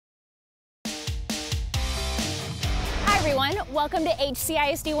everyone, welcome to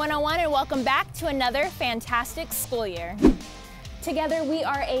Hcisd 101 and welcome back to another fantastic school year. Together we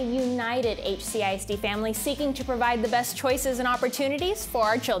are a united Hcisd family seeking to provide the best choices and opportunities for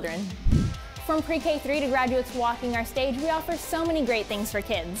our children. From pre-K3 to graduates walking our stage, we offer so many great things for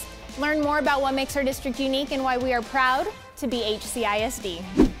kids. Learn more about what makes our district unique and why we are proud to be Hcisd.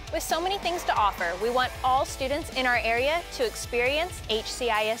 With so many things to offer, we want all students in our area to experience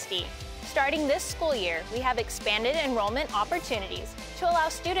Hcisd. Starting this school year, we have expanded enrollment opportunities to allow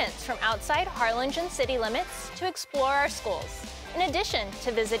students from outside Harlingen city limits to explore our schools. In addition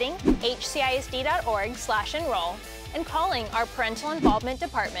to visiting hcisd.org/enroll and calling our parental involvement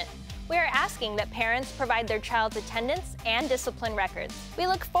department, we are asking that parents provide their child's attendance and discipline records. We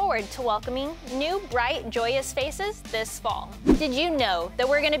look forward to welcoming new, bright, joyous faces this fall. Did you know that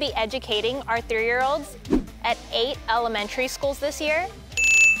we're going to be educating our 3-year-olds at 8 elementary schools this year?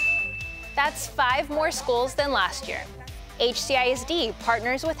 That's 5 more schools than last year. Hcisd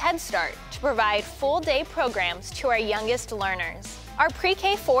partners with Head Start to provide full-day programs to our youngest learners. Our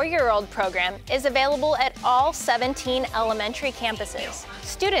pre-K 4-year-old program is available at all 17 elementary campuses.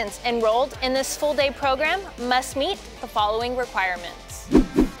 Students enrolled in this full-day program must meet the following requirements.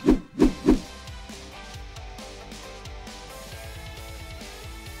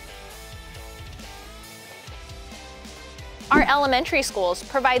 Our elementary schools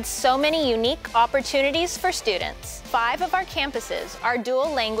provide so many unique opportunities for students. 5 of our campuses are dual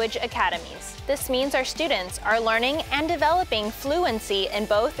language academies. This means our students are learning and developing fluency in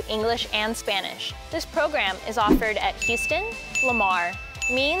both English and Spanish. This program is offered at Houston, Lamar,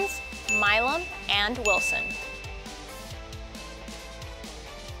 Means, Milam, and Wilson.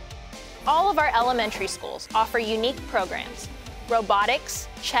 All of our elementary schools offer unique programs: robotics,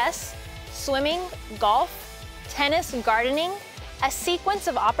 chess, swimming, golf, tennis, gardening, a sequence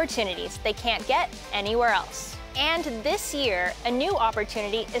of opportunities they can't get anywhere else. And this year, a new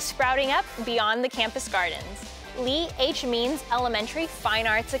opportunity is sprouting up beyond the campus gardens: Lee H. Means Elementary Fine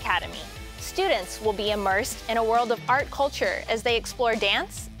Arts Academy. Students will be immersed in a world of art culture as they explore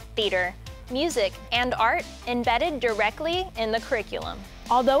dance, theater, music, and art embedded directly in the curriculum.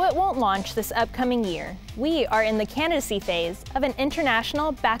 Although it won't launch this upcoming year, we are in the candidacy phase of an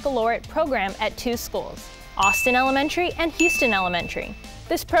international baccalaureate program at 2 schools: Austin Elementary and Houston Elementary.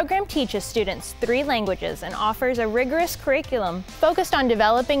 This program teaches students 3 languages and offers a rigorous curriculum focused on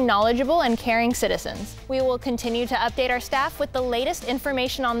developing knowledgeable and caring citizens. We will continue to update our staff with the latest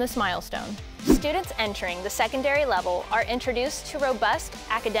information on this milestone. Students entering the secondary level are introduced to robust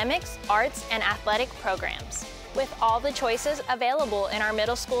academics, arts, and athletic programs. With all the choices available in our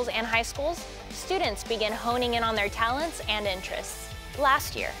middle schools and high schools, students begin honing in on their talents and interests.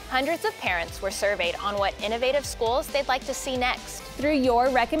 Last year, hundreds of parents were surveyed on what innovative schools they'd like to see next. Through your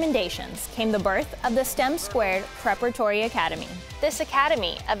recommendations came the birth of the STEM Squared Preparatory Academy. This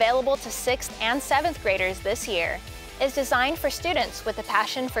academy, available to 6th and 7th graders this year, is designed for students with a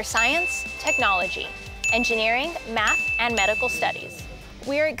passion for science, technology, engineering, math, and medical studies.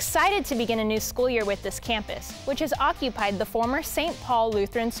 We are excited to begin a new school year with this campus, which has occupied the former St. Paul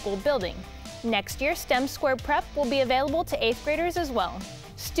Lutheran School building. Next year, STEM Squared Prep will be available to 8th graders as well.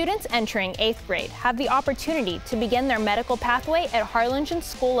 Students entering 8th grade have the opportunity to begin their medical pathway at Harlingen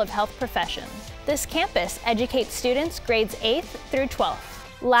School of Health Professions. This campus educates students grades 8th through 12th.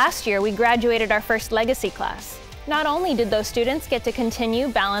 Last year, we graduated our first legacy class. Not only did those students get to continue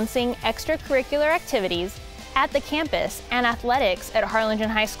balancing extracurricular activities at the campus and athletics at Harlingen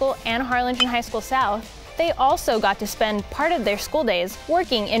High School and Harlingen High School South, they also got to spend part of their school days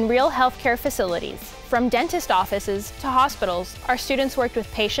working in real healthcare facilities. From dentist offices to hospitals, our students worked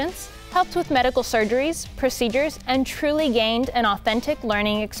with patients, helped with medical surgeries, procedures, and truly gained an authentic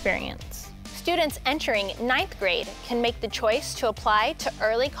learning experience. Students entering 9th grade can make the choice to apply to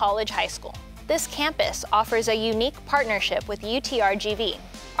early college high school. This campus offers a unique partnership with UTRGV.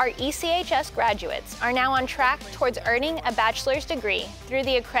 Our ECHS graduates are now on track towards earning a bachelor's degree through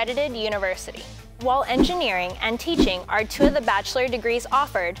the accredited university. While engineering and teaching are 2 of the bachelor degrees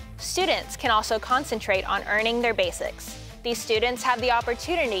offered, students can also concentrate on earning their basics. These students have the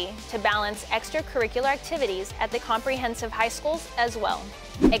opportunity to balance extracurricular activities at the comprehensive high schools as well.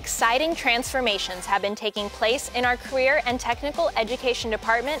 Exciting transformations have been taking place in our career and technical education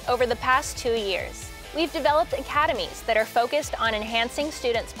department over the past 2 years. We've developed academies that are focused on enhancing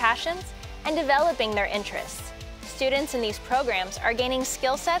students' passions and developing their interests. Students in these programs are gaining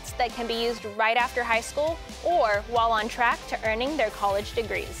skill sets that can be used right after high school or while on track to earning their college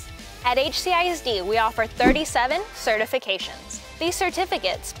degrees. At Hcisd, we offer 37 certifications. These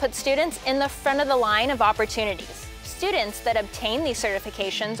certificates put students in the front of the line of opportunities. Students that obtain these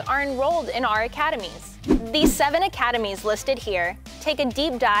certifications are enrolled in our academies. These 7 academies listed here take a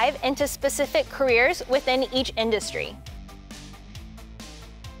deep dive into specific careers within each industry.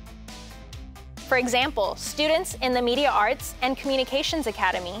 For example, students in the Media Arts and Communications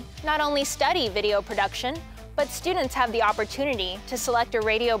Academy not only study video production, but students have the opportunity to select a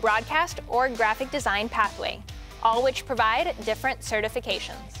radio broadcast or graphic design pathway, all which provide different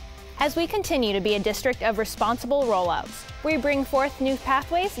certifications. As we continue to be a district of responsible rollouts, we bring forth new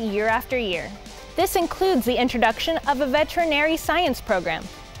pathways year after year. This includes the introduction of a veterinary science program,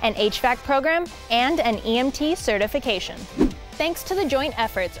 an HVAC program, and an EMT certification. Thanks to the joint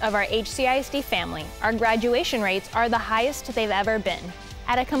efforts of our Hcisd family, our graduation rates are the highest they've ever been,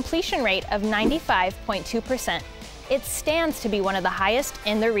 at a completion rate of 95.2%. It stands to be one of the highest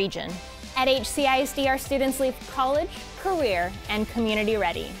in the region. At Hcisd, our students leave college, career, and community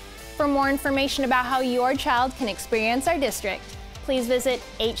ready. For more information about how your child can experience our district, please visit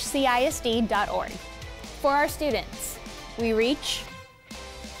hcisd.org. For our students, we reach,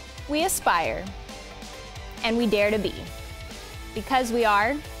 we aspire, and we dare to be. Because we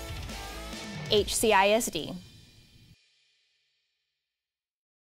are Hcisd.